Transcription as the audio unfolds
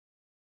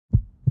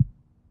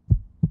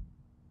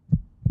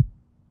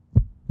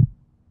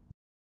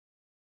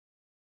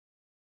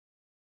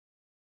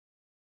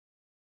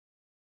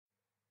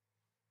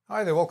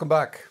Hi there, welcome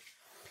back.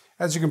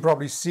 As you can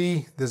probably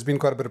see, there's been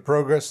quite a bit of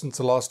progress since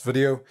the last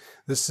video.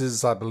 This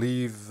is, I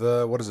believe,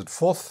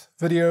 fourth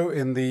video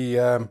in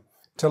the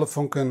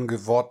Telefunken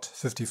Gavotte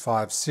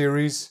 55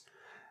 series.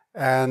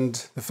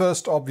 And the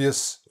first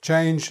obvious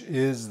change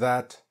is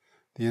that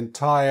the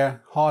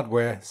entire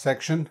hardware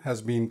section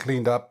has been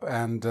cleaned up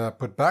and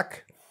put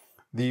back.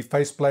 The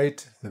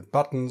faceplate, the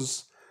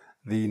buttons,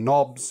 the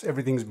knobs,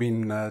 everything's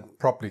been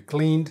properly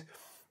cleaned.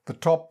 The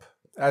top,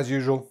 as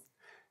usual,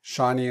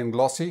 shiny and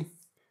glossy.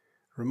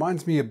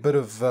 Reminds me a bit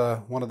of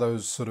one of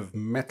those sort of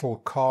metal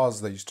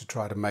cars they used to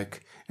try to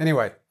make.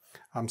 Anyway,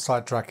 I'm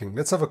sidetracking.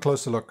 Let's have a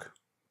closer look.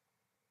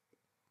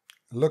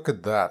 Look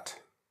at that.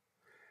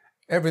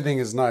 Everything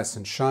is nice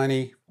and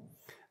shiny.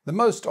 The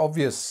most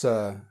obvious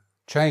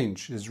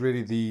change is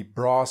really the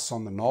brass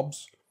on the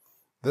knobs.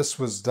 This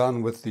was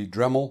done with the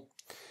Dremel.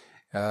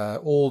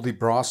 All the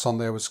brass on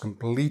there was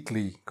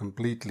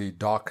completely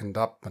darkened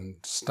up and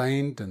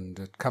stained, and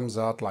it comes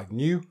out like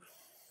new.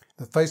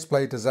 The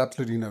faceplate has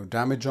absolutely no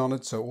damage on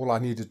it, so all I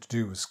needed to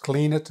do was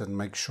clean it and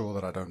make sure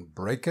that I don't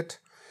break it.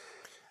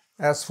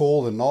 As for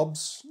all the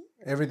knobs,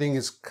 everything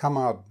has come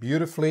out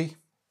beautifully.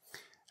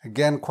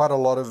 Again, quite a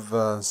lot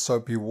of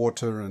soapy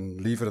water,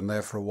 and leave it in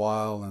there for a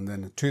while, and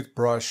then a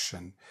toothbrush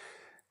and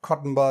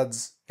cotton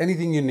buds,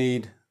 anything you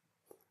need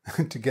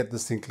to get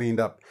this thing cleaned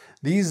up.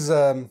 These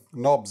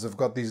knobs have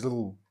got these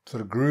little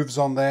sort of grooves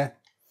on there,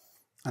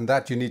 and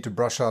that you need to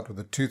brush out with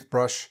a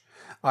toothbrush.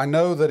 I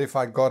know that if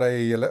I got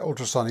a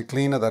ultrasonic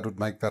cleaner, that would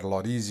make that a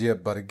lot easier,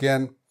 but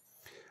again,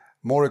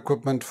 more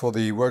equipment for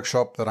the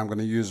workshop that I'm going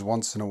to use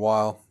once in a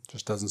while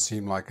just doesn't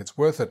seem like it's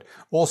worth it.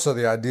 Also,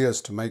 the idea is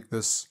to make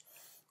this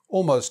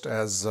almost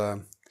as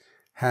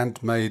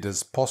handmade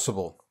as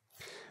possible.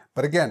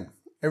 But again,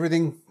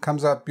 everything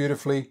comes out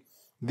beautifully.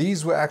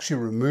 These were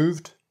actually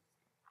removed.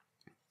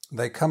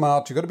 They come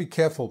out, you've got to be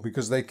careful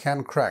because they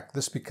can crack.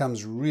 This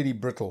becomes really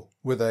brittle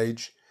with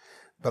age,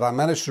 but I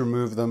managed to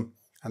remove them.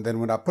 And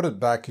then when I put it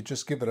back, you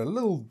just give it a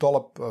little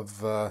dollop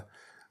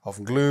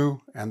of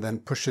glue and then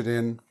push it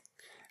in,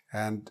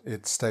 and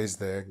it stays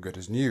there good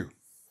as new.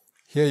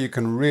 Here you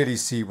can really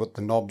see what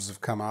the knobs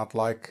have come out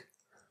like.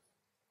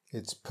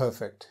 It's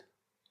perfect.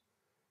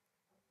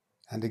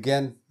 And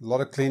again, a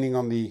lot of cleaning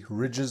on the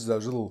ridges,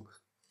 those little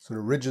sort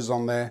of ridges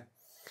on there.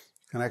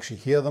 You can actually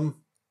hear them.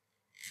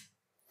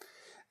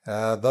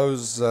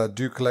 Those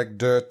do collect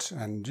dirt,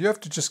 and you have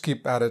to just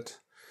keep at it.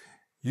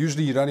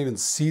 Usually you don't even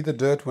see the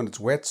dirt when it's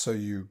wet, so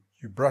you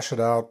brush it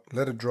out,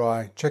 let it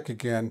dry, check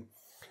again.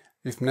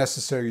 If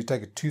necessary, you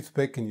take a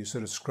toothpick and you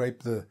sort of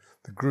scrape the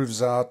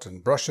grooves out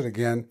and brush it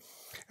again.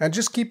 And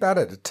just keep at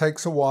it. It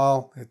takes a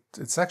while.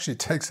 It actually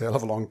takes a hell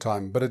of a long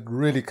time, but it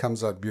really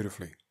comes out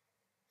beautifully.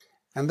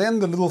 And then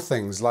the little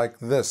things like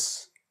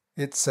this.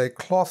 It's a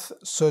cloth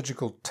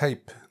surgical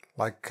tape,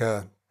 like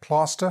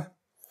plaster,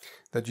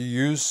 that you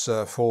use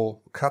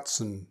for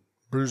cuts and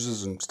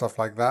bruises and stuff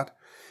like that.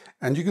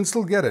 And you can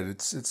still get it.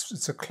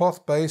 It's a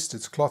cloth based,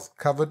 it's cloth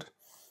covered,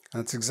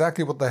 and it's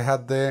exactly what they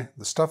had there.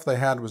 The stuff they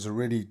had was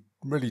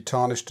really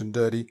tarnished and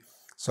dirty,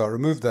 so I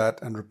removed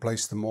that and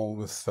replaced them all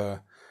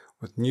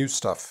with new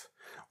stuff.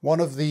 One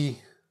of the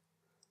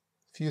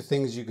few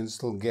things you can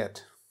still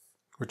get,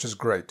 which is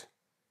great.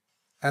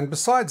 And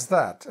besides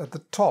that, at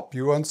the top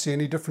you won't see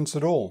any difference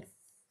at all.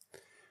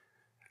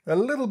 A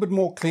little bit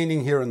more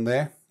cleaning here and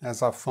there,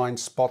 as I find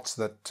spots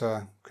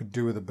that could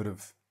do with a bit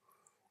of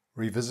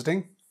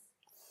revisiting.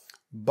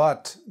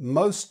 But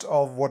most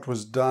of what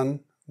was done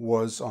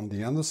was on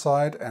the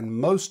underside, and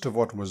most of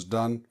what was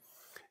done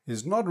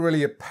is not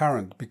really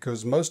apparent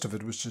because most of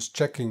it was just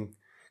checking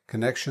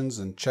connections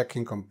and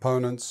checking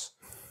components.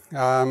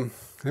 Let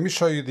me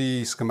show you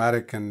the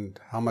schematic and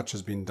how much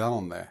has been done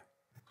on there.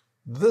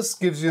 This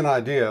gives you an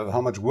idea of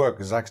how much work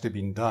has actually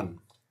been done.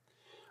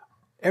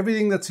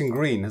 Everything that's in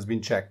green has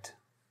been checked,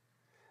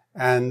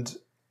 and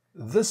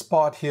this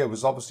part here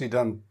was obviously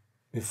done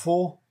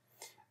before.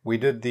 We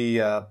did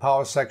the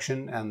power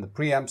section and the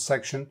preamp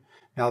section.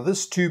 Now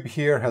this tube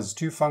here has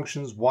two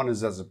functions. One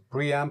is as a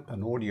preamp,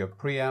 an audio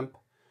preamp,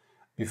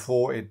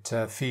 before it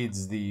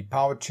feeds the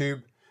power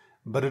tube.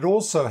 But it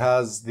also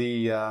has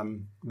the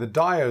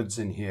diodes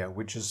in here,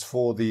 which is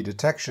for the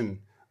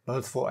detection,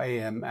 both for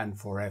AM and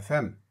for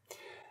FM.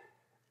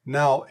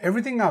 Now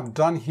everything I've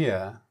done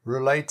here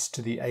relates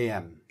to the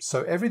AM.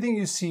 So everything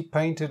you see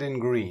painted in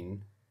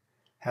green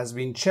has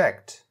been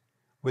checked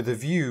with a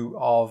view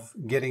of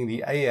getting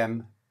the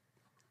AM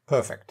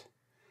perfect.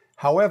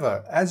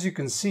 However, as you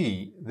can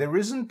see, there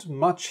isn't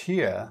much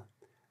here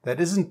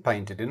that isn't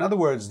painted. In other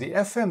words, the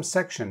FM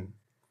section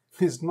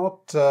is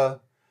not,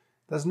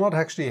 does not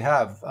actually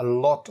have a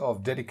lot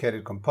of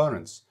dedicated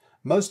components.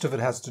 Most of it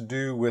has to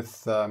do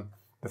with the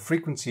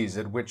frequencies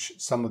at which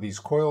some of these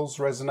coils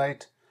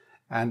resonate,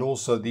 and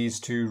also these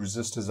two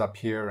resistors up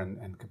here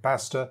and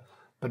capacitor.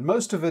 But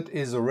most of it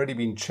is already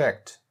been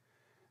checked.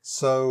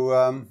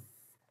 So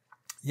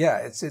yeah,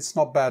 it's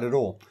not bad at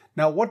all.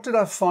 Now, what did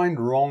I find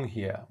wrong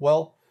here?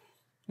 Well,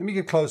 let me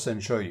get closer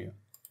and show you.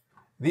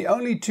 The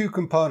only two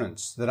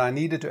components that I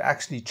needed to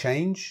actually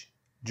change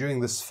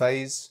during this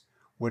phase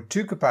were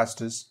two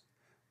capacitors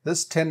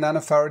This 10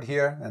 nanofarad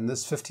here and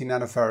this 50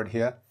 nanofarad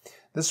here.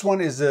 This one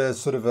is a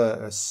sort of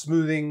a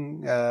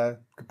smoothing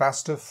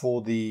capacitor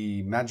for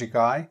the Magic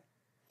Eye.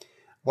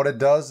 What it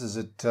does is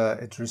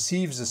it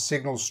receives a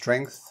signal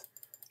strength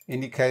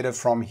indicator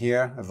from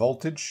here, a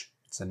voltage.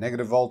 It's a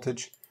negative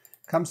voltage.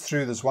 Comes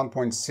through this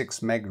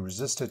 1.6 meg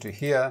resistor to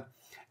here,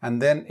 and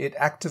then it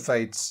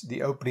activates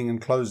the opening and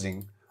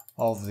closing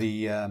of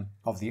the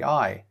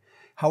eye.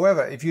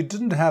 However, if you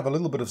didn't have a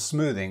little bit of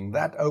smoothing,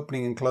 that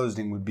opening and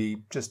closing would be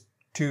just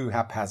too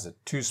haphazard,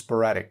 too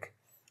sporadic.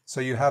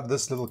 So you have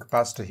this little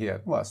capacitor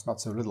here. Well, it's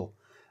not so little,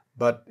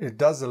 but it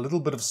does a little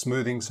bit of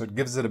smoothing, so it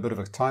gives it a bit of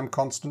a time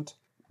constant.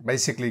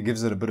 Basically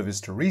gives it a bit of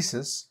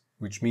hysteresis,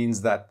 which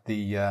means that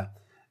the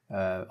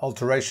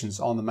alterations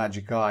on the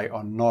Magic Eye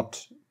are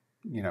not,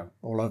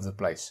 all over the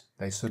place.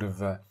 They sort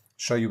of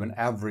show you an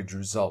average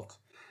result.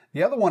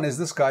 The other one is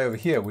this guy over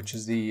here, which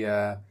is the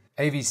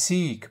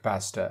AVC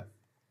capacitor.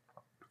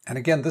 And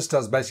again, this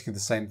does basically the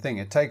same thing.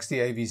 It takes the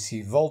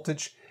AVC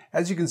voltage.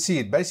 As you can see,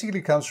 it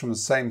basically comes from the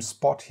same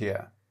spot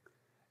here.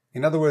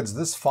 In other words,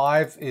 this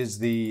 5 is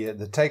the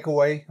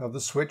takeaway of the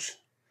switch,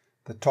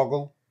 the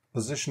toggle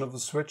position of the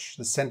switch,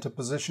 the center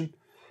position.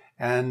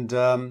 And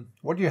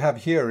what you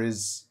have here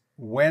is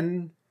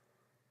when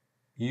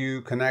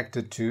you connect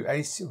it to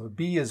AC,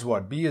 B is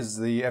what? B is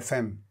the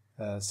FM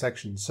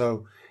section.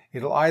 So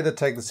it'll either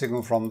take the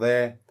signal from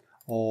there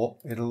or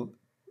it'll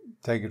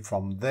take it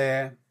from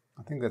there.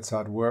 I think that's how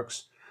it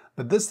works.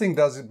 But this thing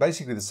does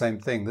basically the same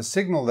thing. The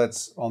signal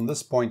that's on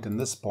this point and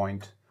this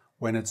point,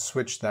 when it's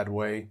switched that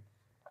way,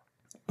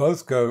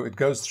 it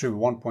goes through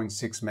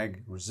 1.6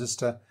 meg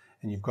resistor,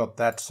 and you've got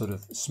that sort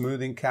of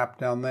smoothing cap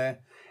down there.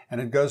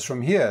 And it goes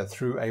from here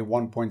through a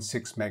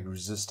 1.6 meg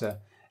resistor,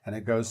 and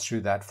it goes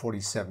through that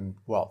 50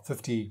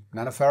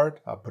 nanofarad.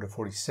 I'll put a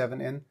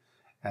 47 in,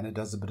 and it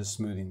does a bit of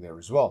smoothing there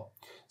as well.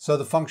 So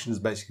the function is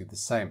basically the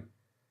same.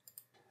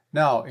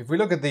 Now, if we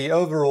look at the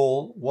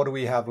overall, what do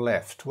we have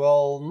left?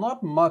 Well,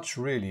 not much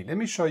really. Let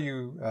me show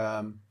you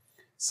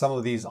some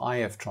of these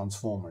IF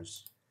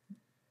transformers.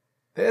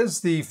 There's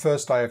the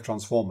first IF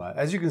transformer.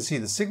 As you can see,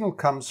 the signal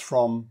comes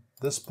from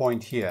this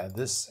point here,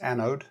 this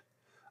anode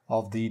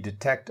of the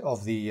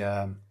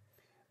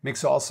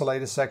mixer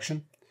oscillator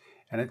section,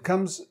 and it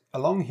comes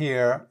along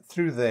here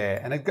through there,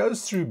 and it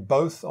goes through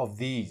both of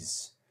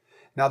these.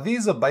 Now,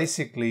 these are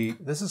basically,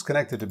 this is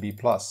connected to B+.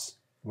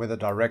 Whether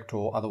direct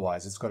or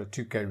otherwise. It's got a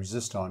 2K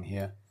resistor on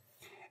here.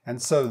 And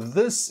so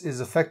this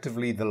is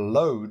effectively the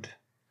load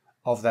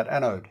of that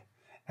anode.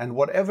 And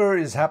whatever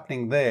is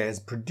happening there is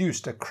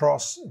produced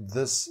across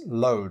this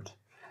load.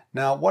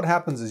 Now what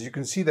happens is you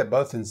can see they're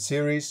both in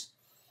series,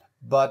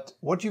 but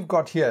what you've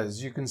got here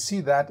is you can see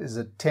that is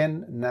a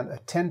 10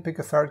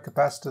 picofarad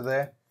capacitor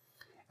there,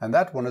 and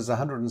that one is a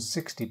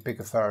 160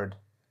 picofarad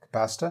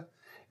capacitor.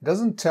 It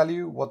doesn't tell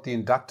you what the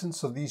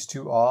inductance of these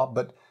two are,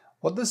 but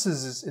what this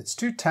is it's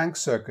two tank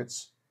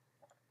circuits,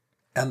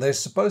 and they're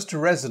supposed to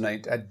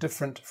resonate at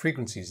different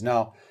frequencies.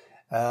 Now,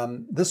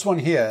 this one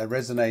here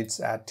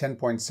resonates at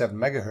 10.7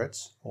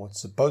 megahertz, or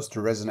it's supposed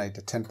to resonate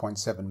at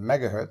 10.7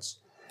 megahertz,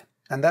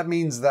 and that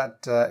means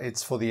that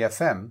it's for the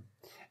FM.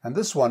 And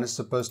this one is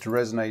supposed to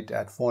resonate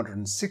at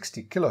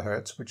 460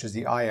 kilohertz, which is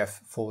the IF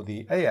for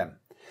the AM.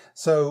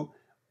 So,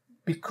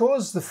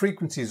 because the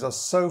frequencies are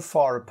so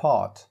far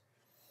apart,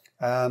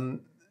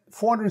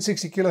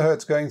 460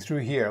 kilohertz going through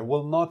here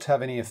will not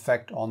have any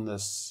effect on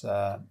this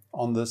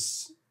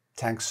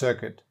tank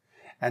circuit,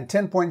 and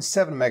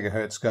 10.7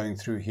 megahertz going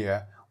through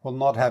here will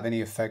not have any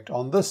effect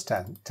on this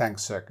tank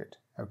circuit.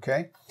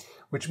 Okay,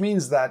 which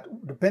means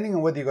that depending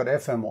on whether you've got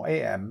FM or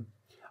AM,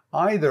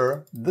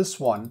 either this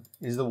one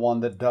is the one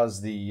that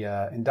does the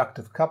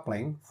inductive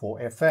coupling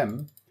for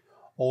FM,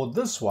 or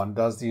this one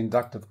does the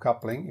inductive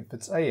coupling if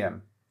it's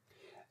AM.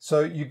 So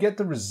you get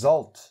the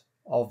result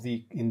of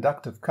the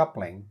inductive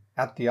coupling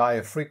at the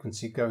IF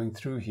frequency going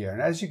through here.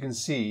 And as you can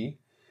see,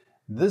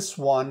 this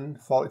one,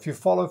 if you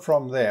follow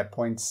from there,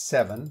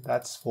 0.7,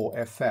 that's for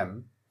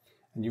FM,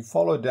 and you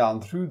follow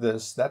down through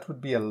this, that would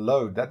be a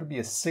load, that would be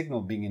a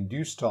signal being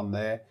induced on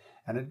there,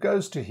 and it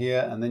goes to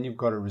here, and then you've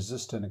got a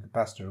resistor and a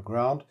capacitor of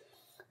ground.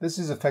 This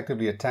is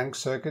effectively a tank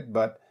circuit,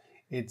 but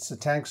it's a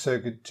tank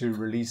circuit to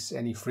release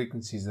any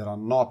frequencies that are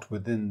not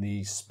within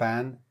the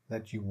span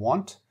that you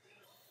want.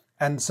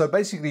 And so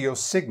basically your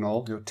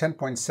signal, your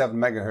 10.7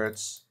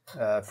 megahertz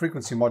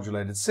frequency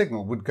modulated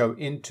signal would go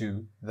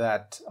into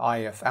that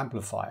IF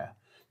amplifier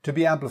to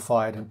be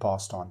amplified and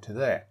passed on to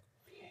there.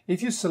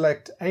 If you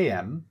select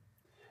AM,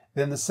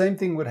 then the same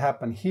thing would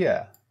happen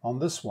here on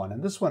this one.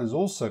 And this one is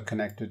also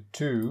connected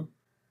to,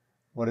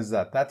 what is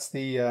that? That's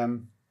the,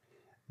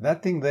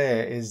 that thing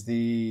there is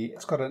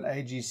it's got an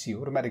AGC,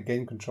 automatic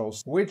gain control,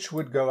 which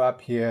would go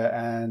up here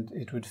and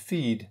it would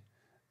feed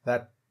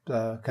that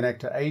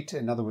connector 8,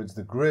 in other words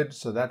the grid,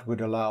 so that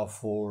would allow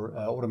for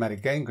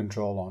automatic gain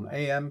control on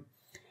AM,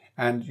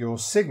 and your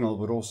signal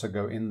would also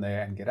go in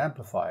there and get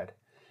amplified.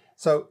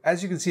 So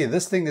as you can see,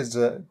 this thing has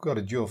got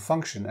a dual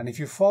function, and if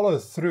you follow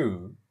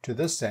through to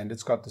this end,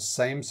 it's got the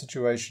same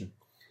situation.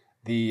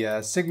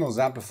 The signal is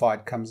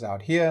amplified, comes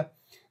out here,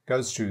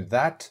 goes through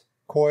that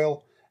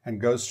coil and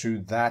goes through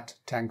that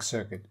tank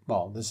circuit.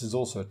 Well, this is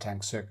also a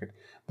tank circuit,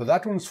 but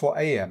that one's for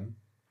AM,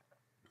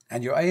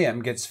 and your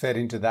AM gets fed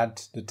into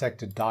that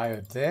detected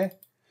diode there,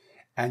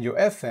 and your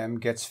FM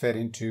gets fed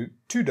into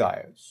 2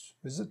 diodes.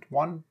 Is it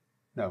one?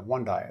 No,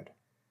 1 diode.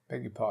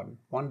 Beg your pardon.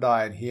 1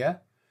 diode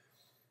here.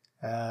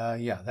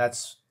 Yeah,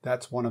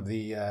 that's one of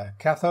the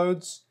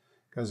cathodes.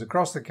 Goes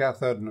across the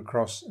cathode and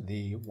across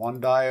the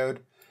 1 diode.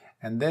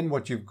 And then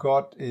what you've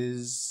got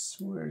is,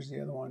 where's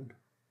the other one?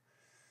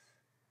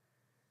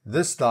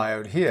 This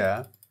diode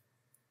here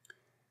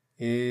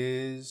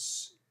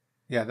is,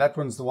 yeah, that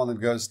one's the one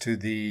that goes to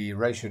the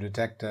ratio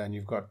detector, and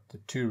you've got the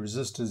 2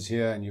 resistors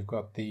here, and you've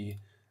got the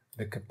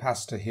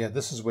capacitor here.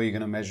 This is where you're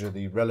going to measure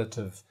the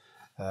relative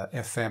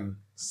FM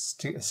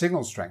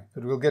signal strength,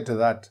 but we'll get to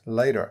that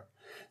later.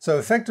 So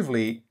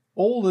effectively,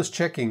 all this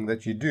checking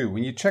that you do,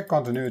 when you check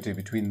continuity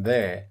between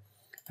there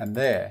and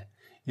there,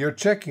 you're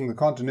checking the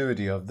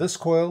continuity of this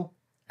coil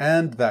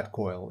and that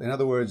coil. In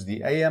other words,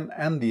 the AM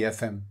and the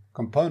FM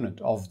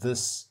component of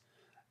this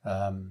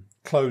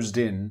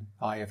closed-in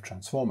IF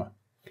transformer.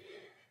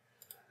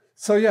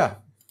 So yeah,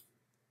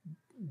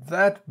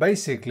 that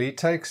basically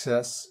takes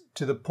us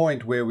to the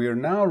point where we are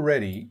now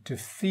ready to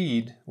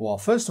feed. Well,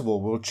 first of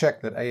all, we'll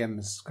check that AM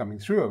is coming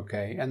through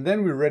okay, and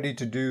then we're ready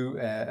to do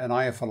an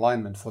IF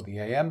alignment for the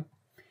AM.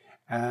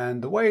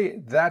 And the way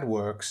that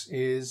works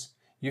is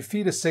you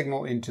feed a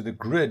signal into the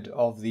grid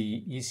of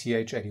the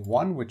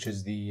ECH81, which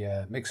is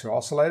the mixer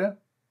oscillator.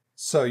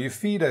 So you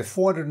feed a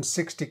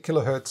 460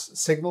 kilohertz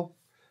signal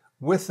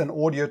with an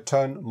audio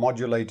tone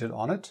modulated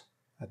on it,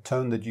 a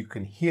tone that you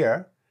can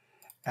hear,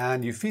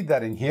 and you feed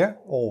that in here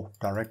or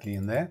directly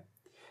in there.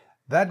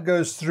 That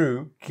goes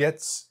through,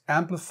 gets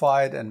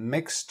amplified and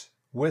mixed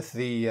with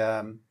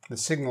the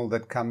signal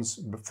that comes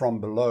from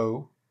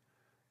below,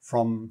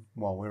 from,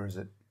 well, where is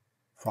it?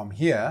 From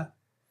here.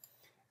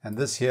 And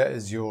this here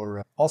is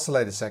your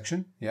oscillator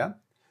section, yeah?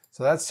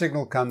 So that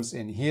signal comes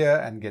in here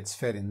and gets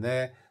fed in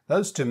there.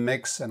 Those two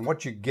mix, and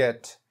what you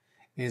get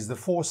is the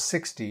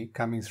 460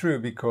 coming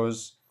through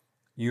because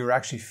you're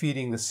actually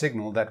feeding the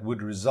signal that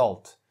would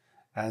result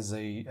as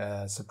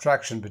a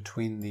subtraction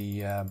between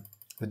the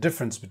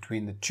difference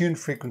between the tune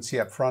frequency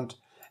up front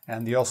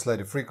and the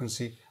oscillator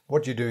frequency.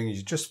 What you're doing is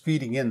you're just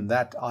feeding in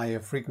that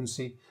IF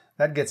frequency.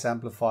 That gets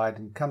amplified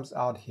and comes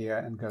out here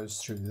and goes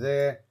through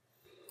there.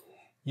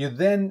 You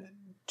then,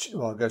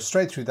 well, go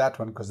straight through that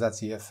one because that's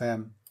the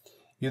FM.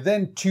 You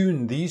then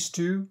tune these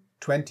two,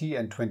 20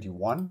 and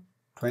 21.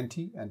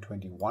 20 and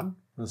 21.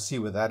 We'll see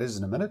where that is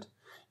in a minute.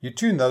 You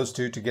tune those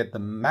two to get the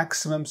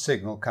maximum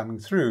signal coming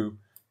through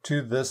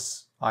to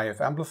this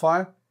IF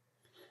amplifier.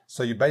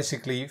 So you're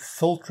basically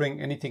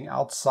filtering anything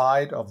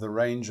outside of the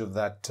range of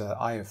that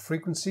IF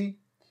frequency,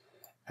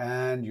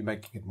 and you're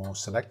making it more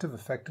selective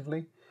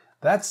effectively.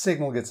 That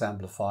signal gets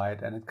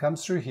amplified and it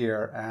comes through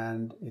here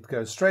and it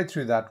goes straight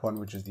through that one,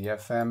 which is the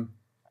FM.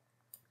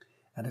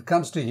 And it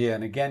comes to here,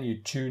 and again you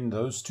tune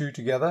those two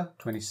together,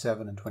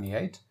 27 and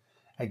 28,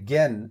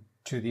 again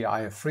to the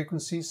IF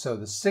frequency. So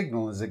the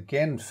signal is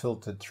again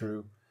filtered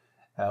through,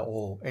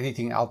 or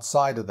anything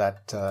outside of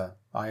that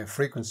IF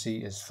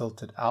frequency is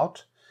filtered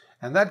out.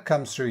 And that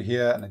comes through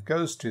here and it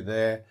goes to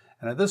there.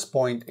 And at this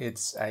point,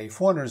 it's a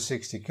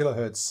 460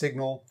 kilohertz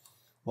signal.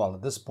 Well,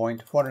 at this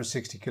point,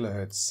 460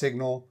 kilohertz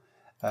signal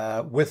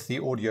with the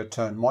audio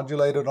tone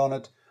modulated on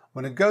it.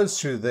 When it goes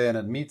through there and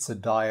it meets a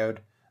diode,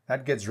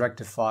 that gets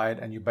rectified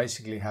and you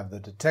basically have the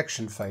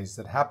detection phase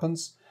that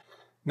happens.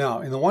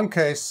 Now, in the one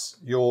case,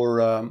 your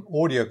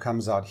audio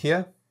comes out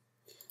here.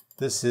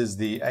 This is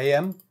the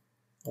AM.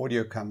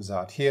 Audio comes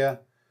out here.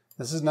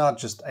 This is not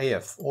just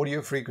AF.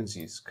 Audio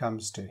frequencies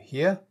comes to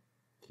here.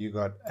 You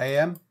got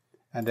AM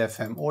and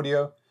FM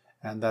audio,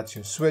 and that's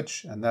your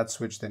switch, and that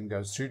switch then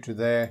goes through to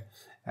there,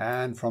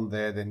 and from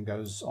there then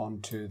goes on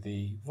to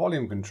the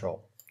volume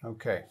control.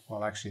 Okay,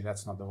 well actually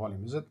that's not the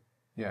volume, is it?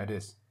 Yeah, it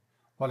is.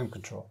 Volume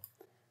control.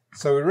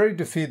 So we're ready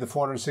to feed the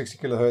 460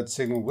 kilohertz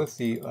signal with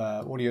the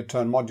audio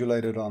tone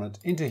modulated on it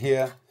into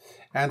here,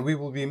 and we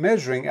will be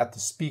measuring at the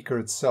speaker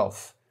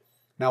itself.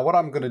 Now what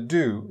I'm going to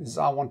do is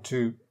I want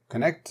to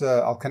connect,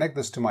 I'll connect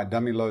this to my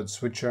dummy load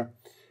switcher,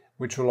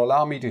 which will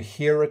allow me to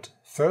hear it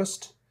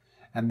first,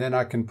 and then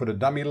I can put a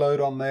dummy load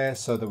on there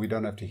so that we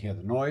don't have to hear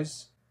the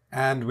noise.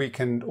 And we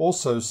can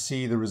also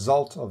see the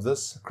result of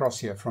this across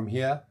here, from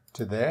here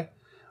to there.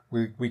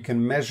 We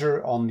can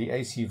measure on the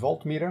AC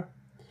voltmeter.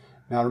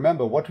 Now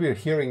remember, what we're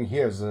hearing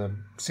here is a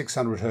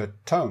 600 hertz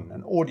tone,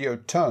 an audio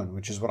tone,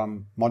 which is what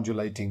I'm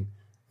modulating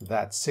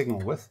that signal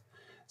with.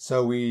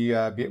 So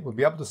we'll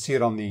be able to see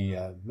it on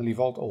the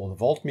millivolt or the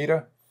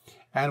voltmeter,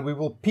 and we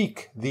will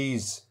peak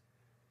these,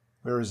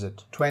 where is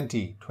it,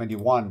 20,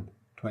 21,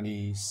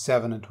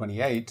 27 and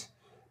 28,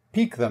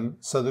 peak them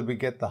so that we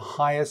get the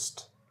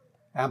highest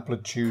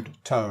amplitude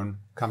tone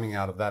coming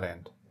out of that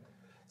end.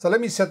 So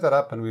let me set that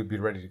up and we'll be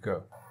ready to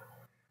go.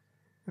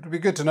 It would be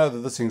good to know that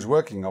this thing's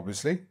working,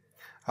 obviously.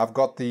 I've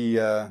got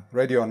the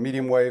radio on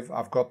medium wave,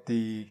 I've got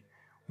the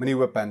mini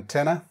whip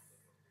antenna.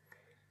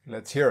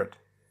 Let's hear it.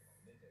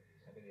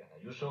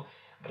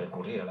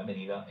 recurrir a la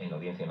medida en la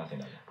Audiencia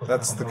Nacional.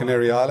 That's the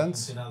Canary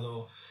Islands.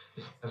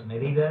 Estas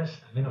medidas,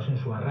 al menos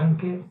en su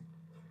arranque.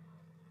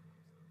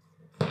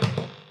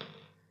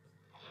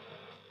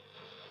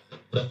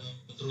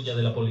 Patrulla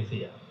de la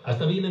policía.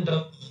 Hasta bien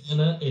entrado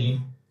mañana el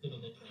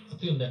intento de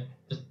información de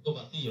esto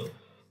vacío.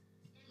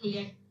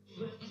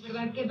 Es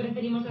verdad que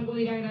preferimos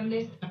acudir a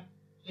grandes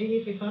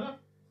leyes fijadas.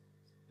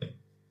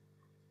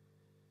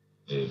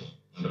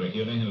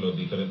 Regiones en los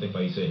diferentes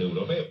países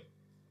europeos.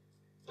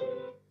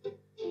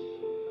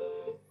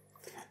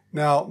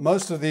 Now,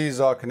 most of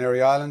these are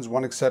Canary Islands.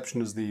 One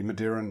exception is the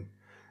Madeiran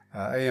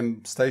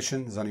AM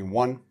station. There's only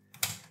one.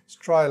 Let's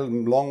try a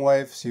long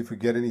wave, see if we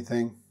get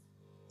anything.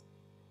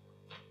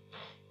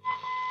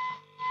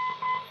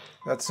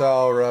 That's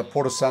our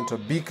Porto Santo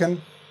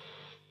beacon.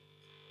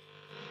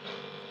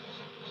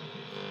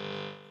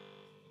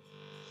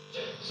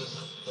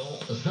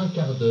 Un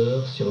quart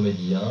d'heure sur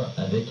Média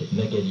avec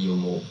Magali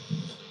Homo.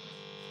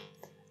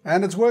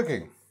 And it's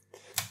working.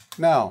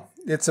 Now,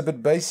 it's a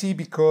bit bassy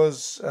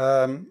because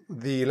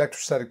the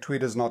electrostatic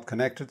tweeter is not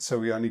connected, so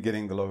we're only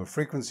getting the lower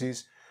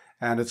frequencies,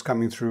 and it's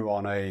coming through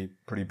on a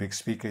pretty big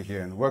speaker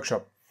here in the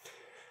workshop.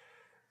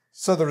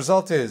 So the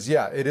result is,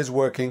 yeah, it is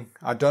working.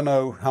 I don't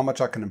know how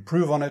much I can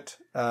improve on it.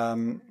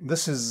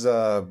 This is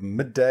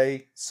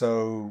midday,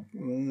 so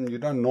you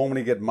don't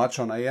normally get much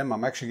on AM.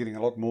 I'm actually getting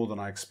a lot more than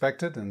I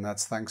expected, and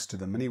that's thanks to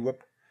the mini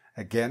whip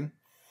again.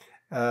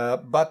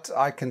 But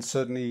I can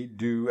certainly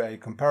do a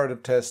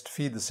comparative test,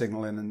 feed the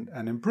signal in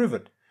and improve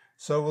it.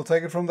 So we'll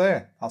take it from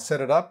there. I'll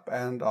set it up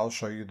and I'll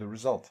show you the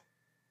result.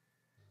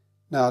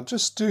 Now,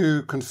 just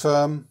to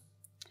confirm,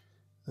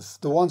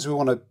 the ones we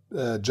want to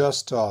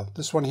adjust are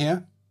this one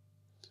here,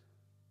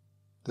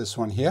 this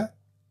one here,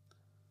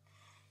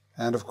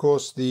 and of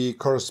course the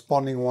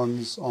corresponding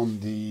ones on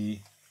the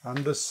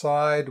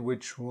underside,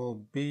 which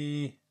will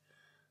be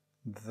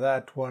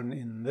that one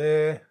in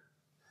there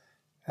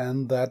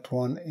and that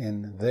one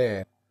in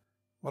there.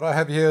 What I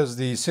have here is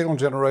the signal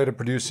generator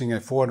producing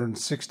a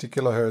 460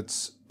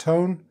 kilohertz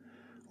tone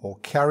or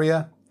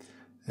carrier.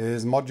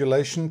 There's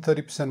modulation,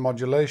 30%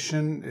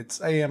 modulation. It's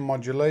AM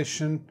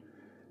modulation,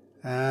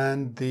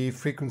 and the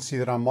frequency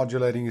that I'm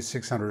modulating is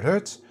 600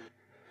 hertz.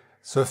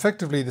 So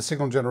effectively the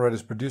signal generator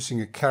is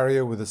producing a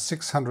carrier with a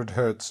 600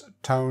 hertz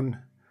tone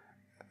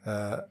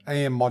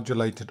AM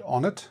modulated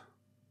on it.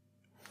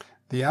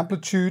 The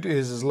amplitude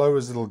is as low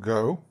as it'll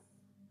go.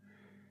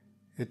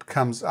 It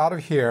comes out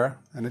of here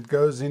and it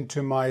goes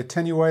into my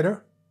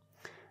attenuator,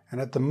 and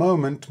at the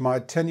moment my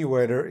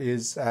attenuator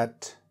is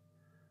at,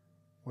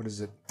 what is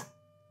it,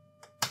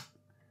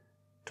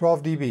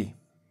 12 dB,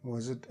 or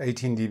is it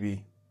 18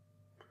 dB?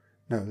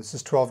 No, this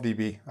is 12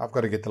 dB. I've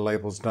got to get the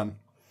labels done.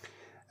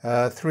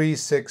 3,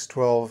 6,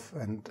 12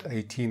 and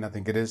 18 I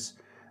think it is.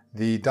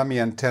 The dummy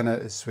antenna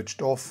is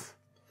switched off,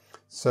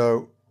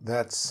 so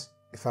that's,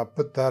 if I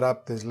put that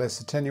up, there's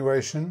less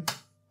attenuation.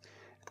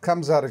 It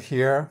comes out of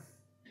here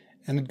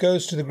and it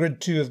goes to the grid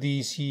 2 of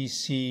the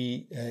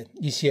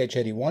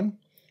ECH81,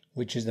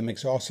 which is the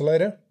mixer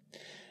oscillator.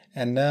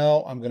 And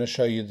now I'm going to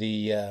show you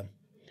the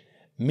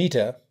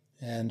meter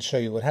and show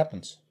you what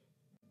happens.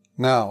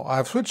 Now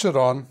I've switched it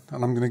on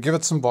and I'm going to give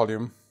it some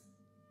volume,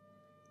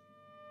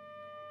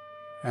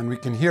 and we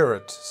can hear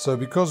it. So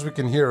because we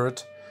can hear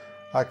it,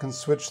 I can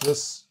switch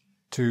this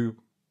to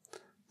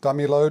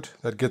dummy load.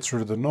 That gets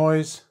rid of the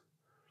noise,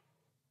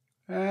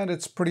 and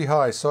it's pretty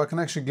high, so I can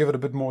actually give it a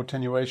bit more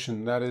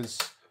attenuation. That is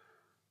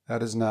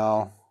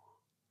now,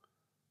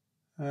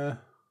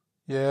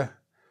 yeah,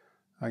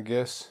 I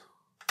guess,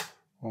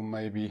 or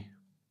maybe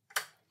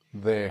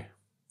there.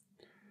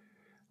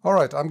 All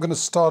right, I'm going to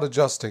start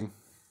adjusting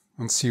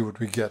and see what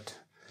we get.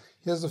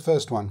 Here's the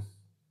first one.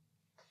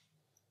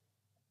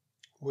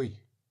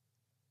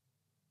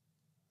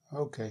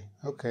 Okay.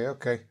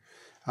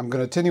 I'm going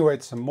to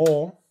attenuate some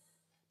more.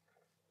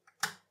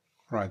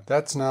 Right,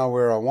 that's now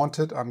where I want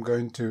it. I'm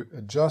going to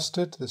adjust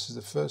it. This is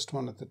the first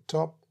one at the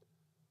top.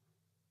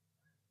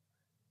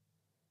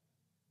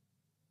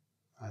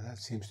 That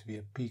seems to be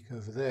a peak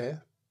over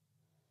there.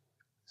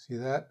 See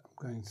that?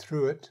 I'm going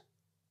through it.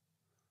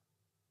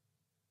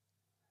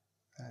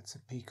 That's a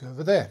peak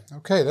over there.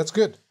 Okay, that's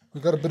good.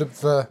 We've got a bit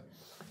of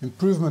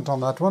improvement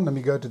on that one. Let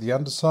me go to the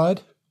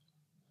underside.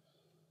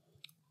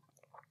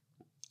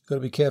 Got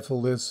to be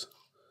careful, there's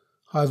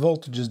high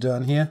voltages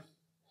down here.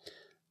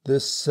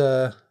 This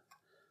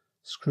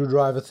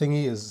screwdriver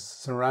thingy is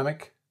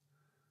ceramic.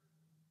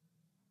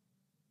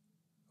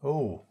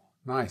 Oh,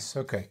 nice.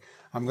 Okay,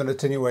 I'm going to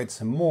attenuate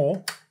some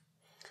more,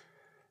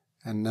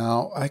 and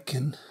now I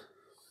can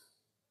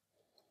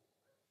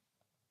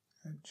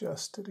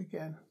adjust it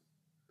again.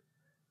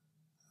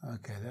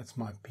 Okay, that's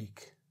my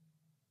peak.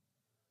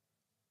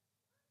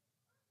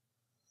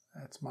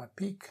 That's my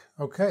peak.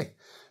 Okay,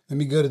 let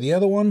me go to the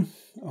other one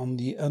on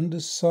the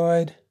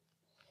underside.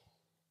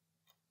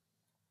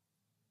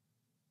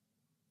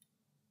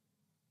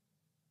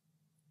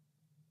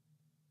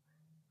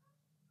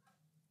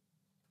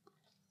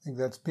 I think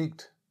that's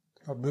peaked.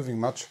 Not moving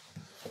much.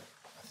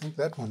 I think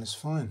that one is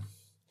fine.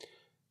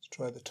 Let's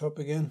try the top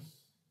again.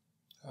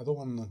 Other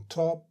one on the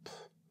top.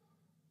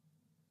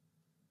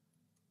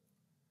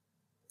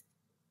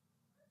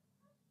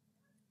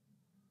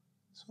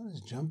 This one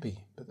is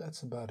jumpy, but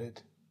that's about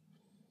it.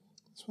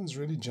 This one's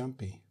really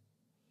jumpy.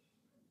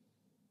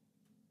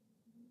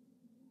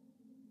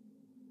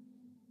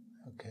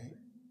 Okay.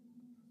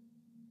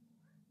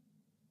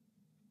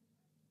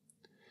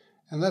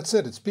 And that's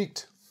it, it's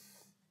peaked.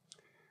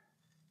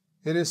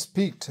 It is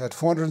peaked at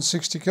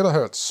 460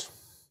 kilohertz.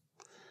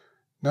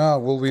 Now,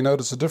 will we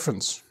notice a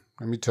difference?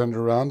 Let me turn it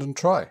around and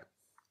try.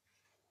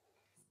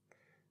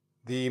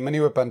 The mini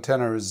whip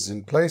antenna is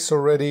in place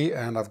already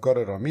and I've got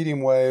it on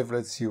medium wave.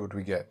 Let's see what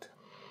we get.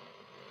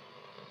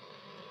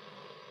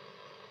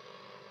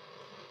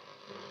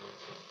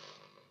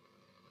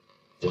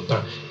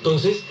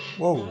 Entonces,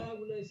 Whoa. cada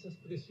una de esas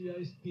tres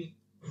ciudades tiene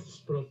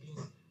sus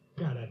propias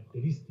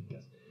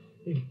características.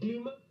 El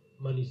clima,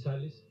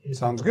 Manizales es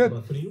Sounds un poco good.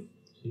 más frío,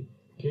 ¿sí?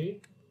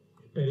 Que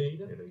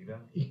Pereira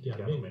y que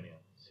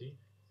Armenia, ¿sí?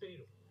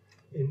 Pero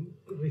en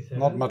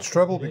Not much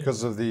trouble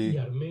because of the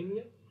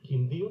Armenia,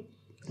 Quindío,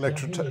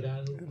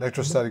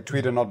 electrostatic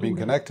tweeter not being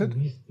connected.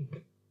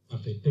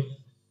 Cafetera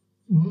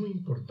muy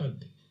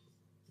importante.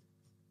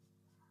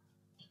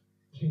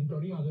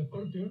 Sintonía de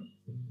Scorpion.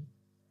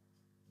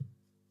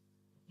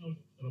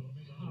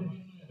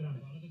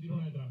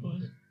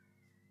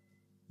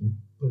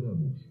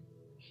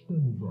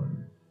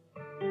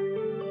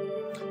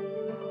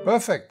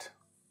 Perfect.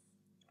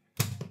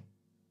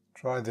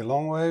 Try the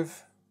long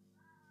wave.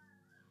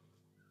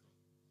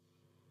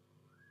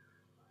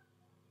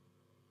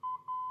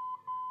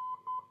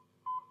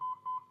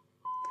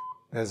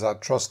 There's our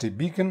trusty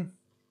beacon.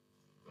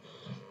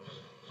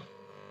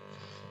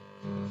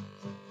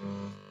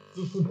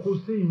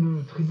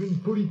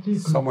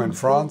 Somewhere in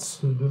France,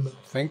 I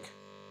think.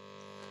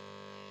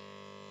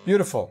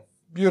 Beautiful,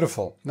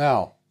 beautiful.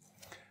 Now,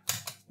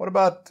 what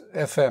about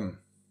FM?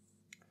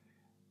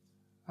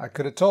 I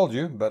could have told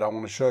you, but I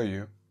want to show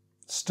you.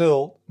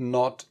 Still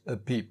not a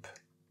peep.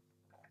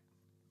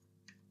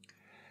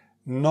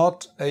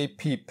 Not a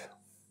peep.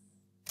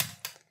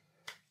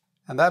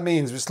 And that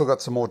means we still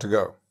got some more to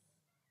go.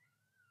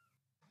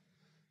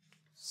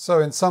 So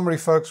in summary,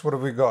 folks, what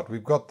have we got?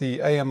 We've got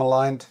the AM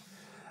aligned.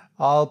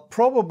 I'll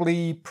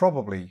probably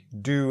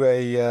do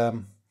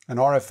an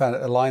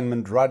RF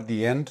alignment right at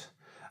the end.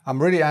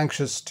 I'm really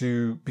anxious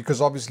to,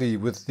 because obviously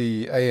with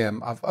the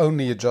AM, I've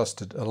only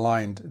adjusted,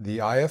 aligned the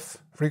IF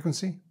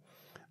frequency.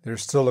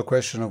 There's still a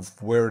question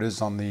of where it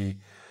is on the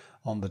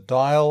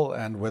dial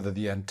and whether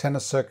the antenna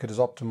circuit is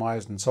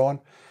optimized and so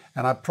on.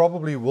 And I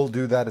probably will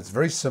do that. It's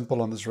very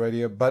simple on this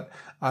radio, but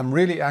I'm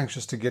really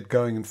anxious to get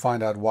going and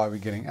find out why we're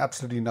getting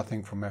absolutely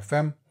nothing from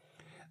FM.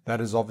 That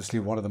is obviously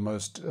one of the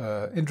most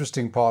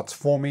interesting parts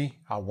for me.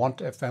 I want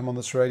FM on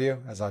this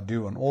radio, as I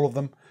do on all of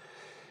them.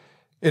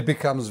 It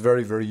becomes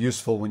very, very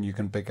useful when you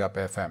can pick up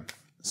FM.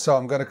 So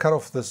I'm going to cut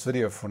off this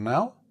video for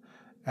now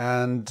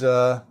and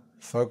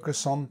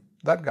focus on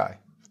that guy.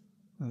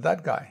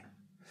 That guy.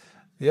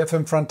 The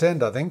FM front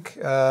end, I think.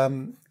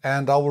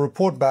 And I will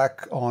report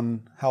back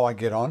on how I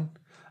get on.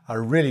 I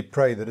really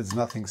pray that it's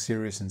nothing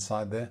serious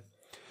inside there.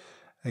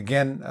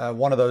 Again,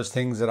 one of those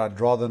things that I'd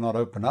rather not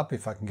open up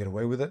if I can get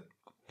away with it.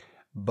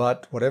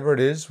 But whatever it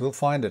is, we'll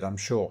find it, I'm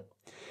sure.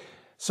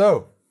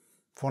 So,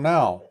 for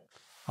now,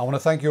 I want to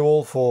thank you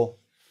all for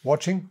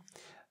watching.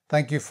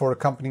 Thank you for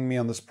accompanying me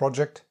on this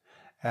project.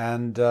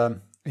 And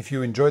if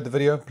you enjoyed the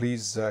video,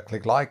 please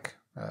click like,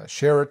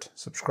 share it,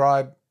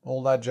 subscribe,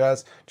 all that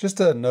jazz. Just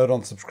a note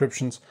on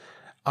subscriptions.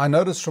 I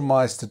noticed from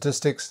my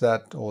statistics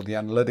that, or the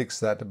analytics,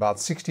 that about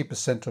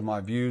 60% of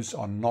my views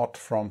are not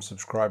from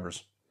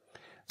subscribers.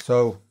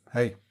 So,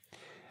 hey,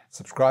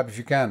 subscribe if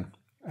you can.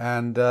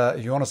 And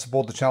if you want to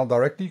support the channel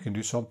directly, you can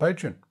do so on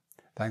Patreon.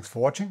 Thanks for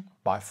watching.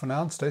 Bye for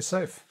now and stay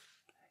safe.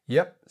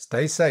 Yep,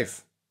 stay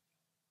safe.